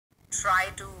try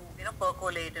to,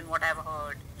 percolate in what I've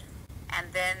heard.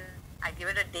 And then I give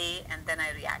it a day and then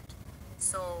I react.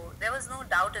 So there was no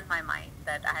doubt in my mind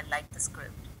that I had liked the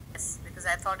script. Yes, because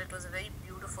I thought it was a very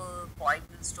beautiful,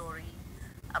 poignant story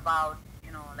about,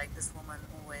 like this woman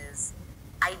who is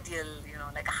ideal,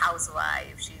 like a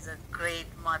housewife. She's a great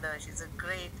mother, she's a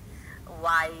great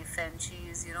wife, and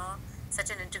she's, such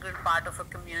an integral part of a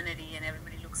community, and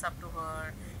everybody looks up to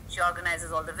her. She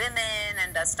organizes all the women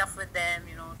and does stuff with them,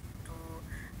 to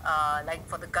like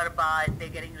for the garba, they're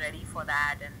getting ready for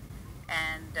that,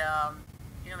 and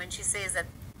when she says that,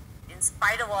 in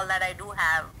spite of all that, I do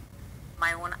have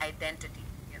my own identity,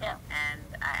 Yeah. and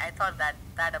I thought that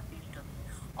appealed to me.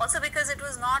 Also because it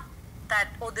was not that,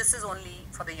 oh, this is only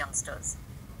for the youngsters.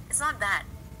 It's not that.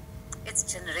 It's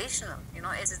generational,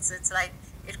 it's like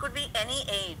it could be any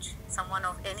age, someone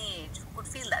of any age who could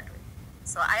feel that way.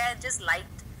 So I just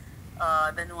liked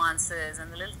the nuances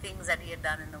and the little things that he had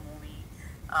done in the movie.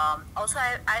 Also,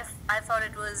 I thought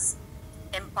it was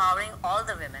empowering all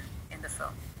the women in the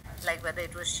film, like whether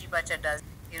it was Sheba Chadda's,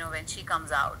 when she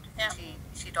comes out, Yeah.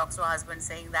 she talks to her husband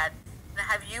saying that,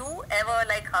 have you ever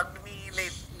like hugged me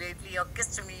lately or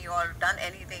kissed me or done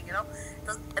anything,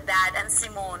 that, and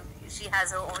Simone, she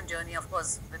has her own journey, of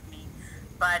course, with me,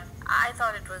 but I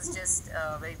thought it was just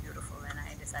very beautiful, and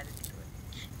I decided to do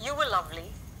it. You were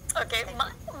lovely. Okay, Thank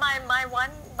my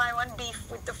one beef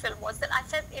with the film was that I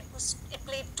felt it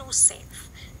played too safe,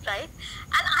 right?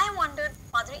 And I wondered,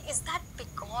 Madhuri, is that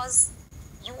because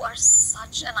you are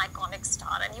such an iconic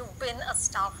star and you've been a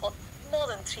star for more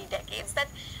than 3 decades that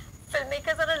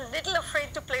filmmakers are a little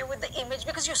afraid to play with the image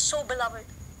because you're so beloved?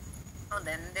 No,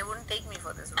 then they wouldn't take me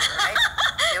for this role, right?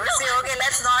 They would say, okay,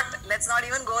 let's not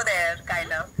even go there,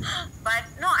 kind of. But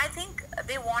no, I think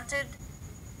they wanted,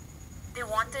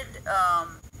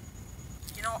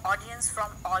 audience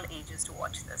from all ages to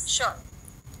watch this Sure.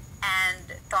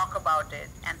 and talk about it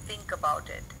and think about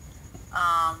it.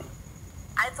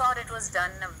 I thought it was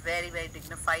done in a very, very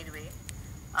dignified way.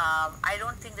 I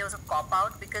don't think there was a cop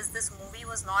out, because this movie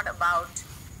was not about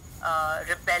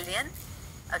rebellion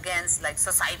against like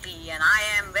society and I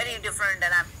am very different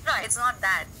and I'm Right. It's not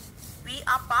that. We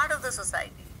are part of the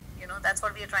society. That's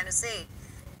what we are trying to say,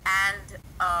 and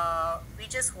we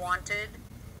just wanted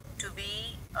to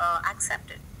be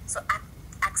accepted. So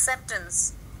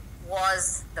acceptance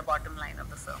was the bottom line of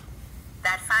the film.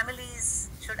 That families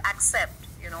should accept,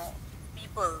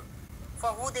 people for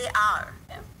who they are.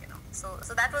 Yeah.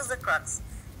 So that was the crux,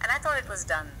 and I thought it was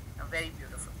done very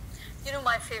beautiful.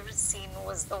 My favorite scene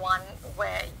was the one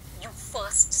where you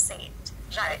first say it,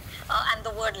 right? And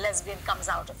the word lesbian comes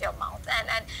out of your mouth.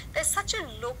 And there's such a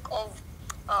look of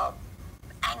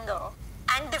anger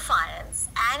and defiance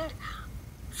and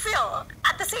fear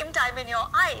at the same time in your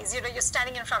eyes. You're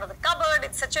standing in front of the cupboard.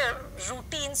 It's such a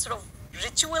routine sort of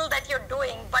ritual that you're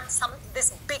doing, but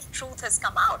this big truth has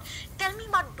come out. Tell me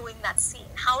about doing that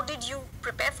scene. How did you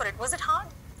prepare for it? Was it hard?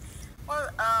 Well,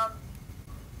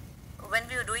 when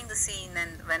we were doing the scene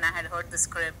and when I had heard the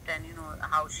script and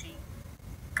how she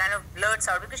kind of blurts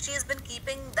out, because she has been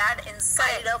keeping that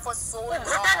inside her for so long.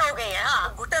 Ghutan ho gayi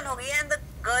hai, Ghutan ho gayi hai, and the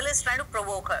girl is trying to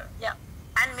provoke her. Yeah.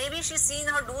 And maybe she's seen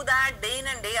her do that day in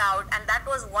and day out, and that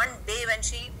was one day when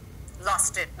she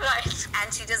lost it. Right.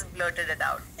 And she just blurted it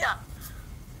out. Yeah.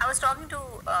 I was talking to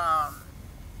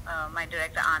my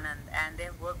director Anand, and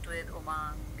they've worked with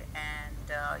Umang and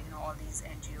all these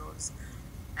NGOs,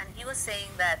 and he was saying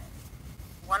that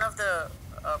one of the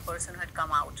person who had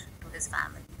come out to his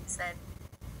family said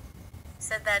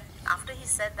that after he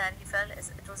said that, he felt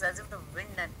it was as if the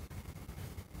wind, and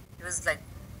he was like,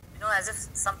 as if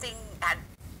something had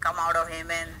come out of him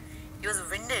and he was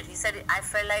winded. He said, I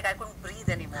felt like I couldn't breathe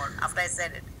anymore after I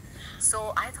said it.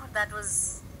 So I thought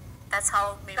that's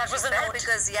how maybe That she was the felt, note.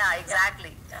 because yeah,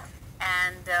 exactly. Yeah.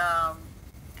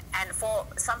 And for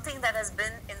something that has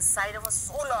been inside of us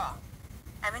so long,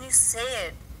 and when you say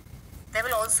it, there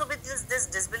will also be this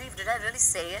disbelief. Did I really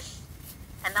say it?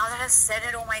 And now that I've said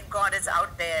it, oh my God, it's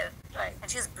out there. Right. And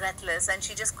she's breathless and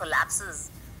she just collapses,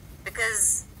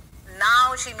 because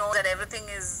now she knows that everything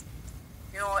is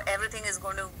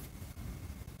going to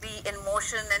be in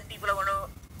motion and people are going to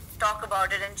talk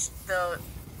about it. And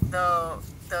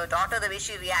the daughter, the way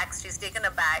she reacts, she's taken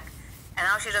aback, and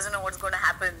now she doesn't know what's going to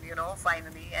happen,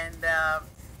 finally. And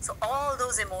so all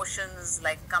those emotions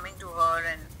like coming to her,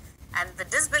 and the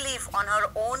disbelief on her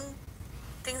own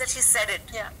thing that she said it.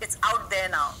 Yeah. It's out there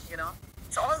now,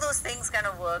 So all those things kind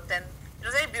of worked, and it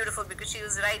was very beautiful because she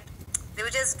was right. They were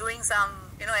just doing some,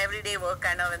 everyday work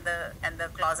kind of and the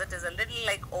closet is a little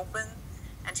like open,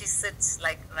 and she sits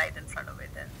like right in front of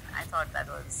it, and I thought that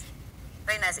was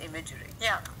very nice imagery.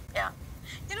 Yeah, yeah.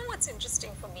 You know what's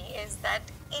interesting for me is that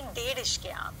in De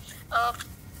Ishqiya,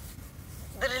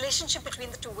 the relationship between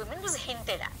the two women was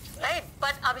hinted at, right?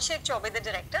 But Abhishek Chaubey, the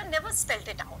director, never spelled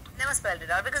it out. Never spelled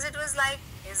it out because it was like,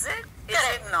 is it? Is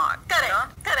Correct. it not? Correct. You know?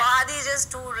 Correct. Or are these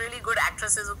just two really good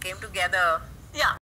actresses who came together? Yeah.